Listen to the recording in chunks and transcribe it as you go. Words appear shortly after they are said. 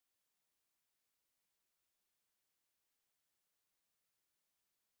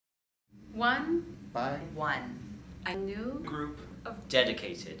One by one. A new group of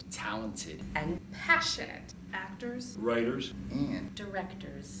dedicated, talented, and passionate actors, writers and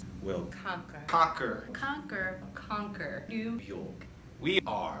directors will conquer conquer New York. We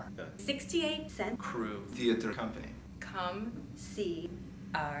are the 68-cent Crew theater company. Come see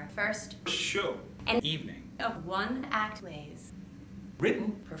our first show and evening of one-act plays,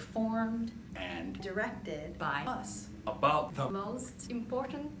 written performed and directed by us. about the Most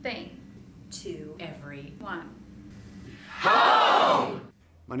important thing to everyone.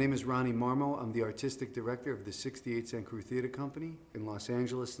 My name is Ronnie Marmo. I'm the artistic director of the 68-Cent Crew Theatre Company in Los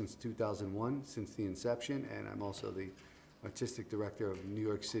Angeles since 2001, since the inception, and I'm also the artistic director of New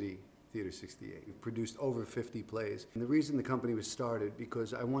York City Theater 68. We've produced over 50 plays. And the reason the company was started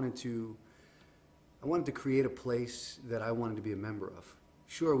because I wanted to create a place that I wanted to be a member of.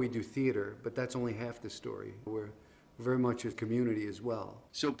 Sure, we do theater, but that's only half the story. We're very much a community as well.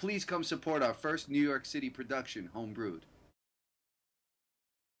 So please come support our first New York City production, Brewed.